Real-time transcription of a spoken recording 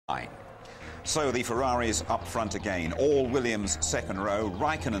So the Ferraris up front again. All Williams' second row.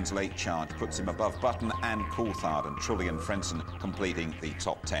 Raikkonen's late charge puts him above Button and Coulthard, and Trulli and Frentzen completing the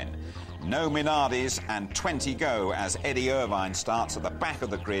top 10. No Minardis and 20 go as Eddie Irvine starts at the back of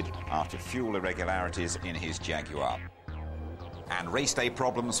the grid after fuel irregularities in his Jaguar. And race day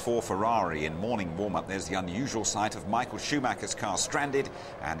problems for Ferrari. In morning warm-up, there's the unusual sight of Michael Schumacher's car stranded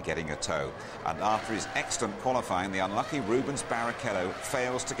and getting a tow. And after his excellent qualifying, the unlucky Rubens Barrichello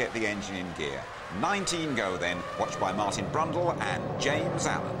fails to get the engine in gear. 19 go then, watched by Martin Brundle and James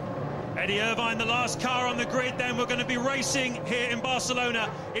Allen. Eddie Irvine, the last car on the grid, then we're going to be racing here in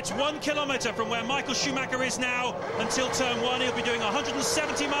Barcelona. It's 1 kilometre from where Michael Schumacher is now until turn 1. He'll be doing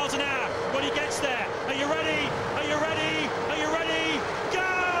 170 miles an hour when he gets there. Are you ready? Are you ready? Are you ready? Go!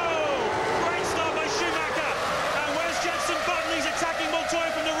 Great start by Schumacher. And where's Jenson Button? He's attacking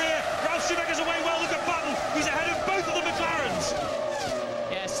Montoya from the rear. Ralf Schumacher's away well. Look at Button. He's ahead of both of the McLarens.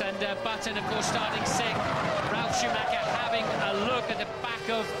 Yes, and Button, of course, starting sick. Ralf Schumacher having a look at the back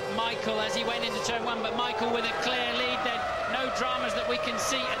of Michael as he went into turn 1, but Michael with a clear lead then. No dramas that we can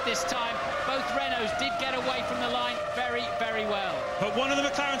see at this time. Both Renaults did get away from the line very, very well. But one of the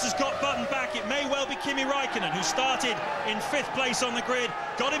McLarens has got Button back. It may well be Kimi Raikkonen, who started in 5th place on the grid,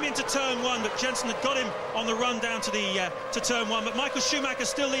 got him into turn 1, but Jenson had got him on the run down to turn 1. But Michael Schumacher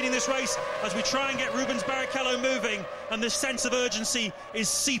still leading this race as we try and get Rubens Barrichello moving, and this sense of urgency is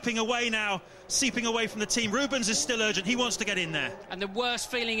seeping away now, seeping away from the team. Rubens is still urgent. He wants to get in there. And the worst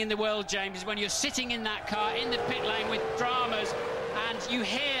feeling in the world, James, is when you're sitting in that car in the pit lane with dramas and you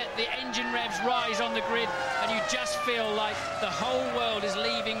hear the engine revs rise on the grid and you just feel like the whole world is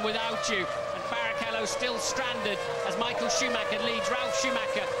leaving without you. And Barrichello still stranded as Michael Schumacher leads Ralf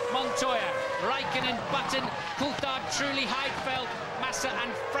Schumacher, Montoya, Raikkonen, Button, Coulthard, Trulli, Heidfeld, Massa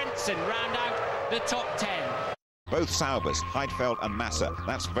and Frentzen round out the top 10. Both Saubers, Heidfeld and Massa,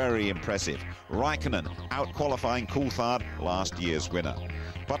 that's very impressive. Raikkonen out-qualifying Coulthard, last year's winner.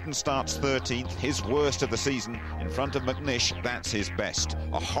 Button starts 13th, his worst of the season. In front of McNish, that's his best.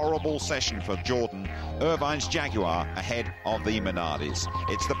 A horrible session for Jordan. Irvine's Jaguar ahead of the Minardis.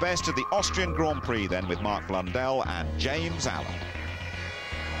 It's the best of the Austrian Grand Prix then, with Mark Blundell and James Allen.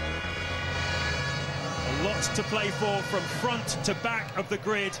 A lot to play for from front to back of the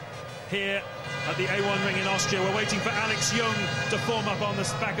grid here at the A1 ring in Austria. We're waiting for Alex Young to form up on the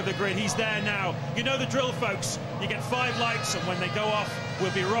back of the grid. He's there now. You know the drill, folks. You get 5 lights, and when they go off,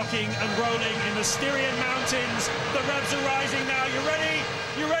 we'll be rocking and rolling in the Styrian Mountains. The revs are rising now. You ready?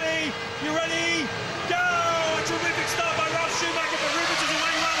 You ready? You ready? Go! A terrific start by Ralf Schumacher, but Rubens is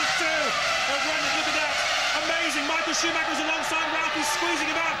away well too. Look at that. Amazing. Michael Schumacher's alongside Ralf. He's squeezing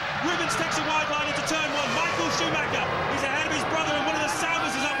him out. Rubens takes a wide line into turn 1. Michael Schumacher is ahead of his brother, and one of the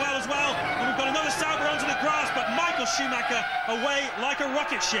Saubers is up well as well. And we've got another Sauber onto the grass, but Michael Schumacher away like a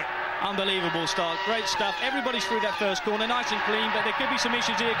rocket ship. Unbelievable start, great stuff. Everybody's through that first corner, nice and clean, but there could be some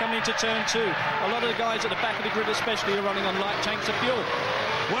issues here coming into turn 2. A lot of the guys at the back of the grid especially are running on light tanks of fuel.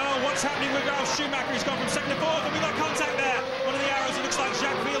 Well, what's happening with Ralf Schumacher? He's gone from 2nd to 4th, and we've got contact there. One of the arrows, it looks like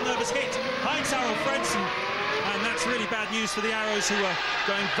Jacques Villeneuve has hit Heinz-Harald Frentzen. And that's really bad news for the Arrows, who were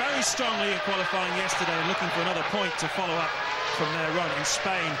going very strongly in qualifying yesterday and looking for another point to follow up from their run in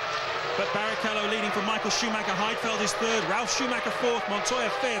Spain. But Barrichello leading from Michael Schumacher. Heidfeld is 3rd, Ralf Schumacher 4th, Montoya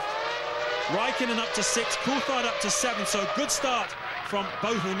 5th, Raikkonen up to 6th, Coulthard up to 7th. So a good start from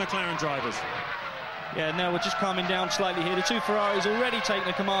both of the McLaren drivers. Yeah, now we're just calming down slightly here. The 2 Ferraris already taking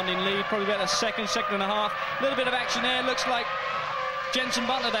a commanding lead, probably about a second and a half. A little bit of action there. Looks like Jenson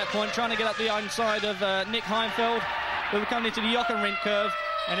Button at that point trying to get up the inside of Nick Heidfeld. But we're coming into the Jochen-Rindt curve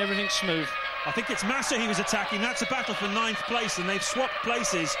and everything's smooth. I think it's Massa he was attacking. That's a battle for 9th place, and they've swapped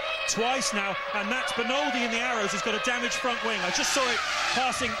places twice now. And that's Benoldi in the Arrows, who's got a damaged front wing. I just saw it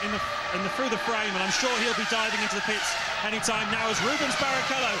passing through the frame, and I'm sure he'll be diving into the pits anytime now as Rubens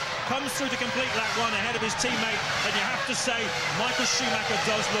Barrichello comes through to complete lap 1 ahead of his teammate. And you have to say, Michael Schumacher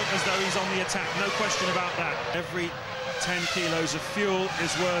does look as though he's on the attack. No question about that. Every 10 kilos of fuel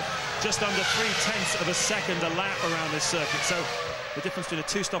is worth just under 0.3 of a second a lap around this circuit. So the difference between a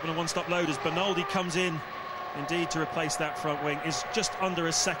 2-stop and a 1-stop load as Benoldi comes in, indeed, to replace that front wing, is just under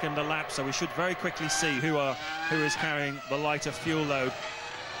a second a lap. So we should very quickly see who is carrying the lighter fuel load.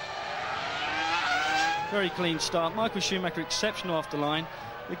 Very clean start. Michael Schumacher exceptional off the line.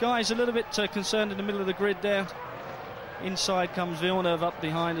 The guy's a little bit concerned in the middle of the grid there. Inside comes Villeneuve up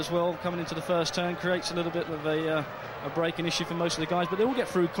behind as well, coming into the first turn, creates a little bit of a braking issue for most of the guys, but they all get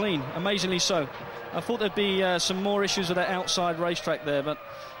through clean, amazingly so. I thought there'd be some more issues with that outside racetrack there, but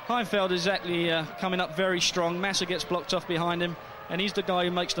Heidfeld is actually coming up very strong. Massa gets blocked off behind him, and he's the guy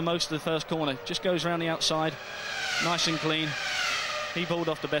who makes the most of the first corner. Just goes around the outside, nice and clean. he pulled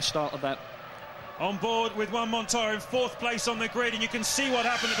off the best start of that. On board with Juan Montoya in 4th place on the grid, and you can see what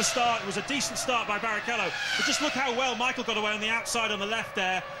happened at the start. It was a decent start by Barrichello, but just look how well Michael got away on the outside on the left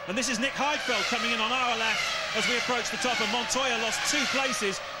there. And this is Nick Heidfeld coming in on our left as we approach the top, and Montoya lost 2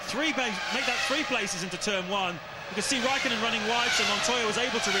 places, make that 3 places into turn 1. You can see Raikkonen running wide, so Montoya was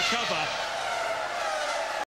able to recover.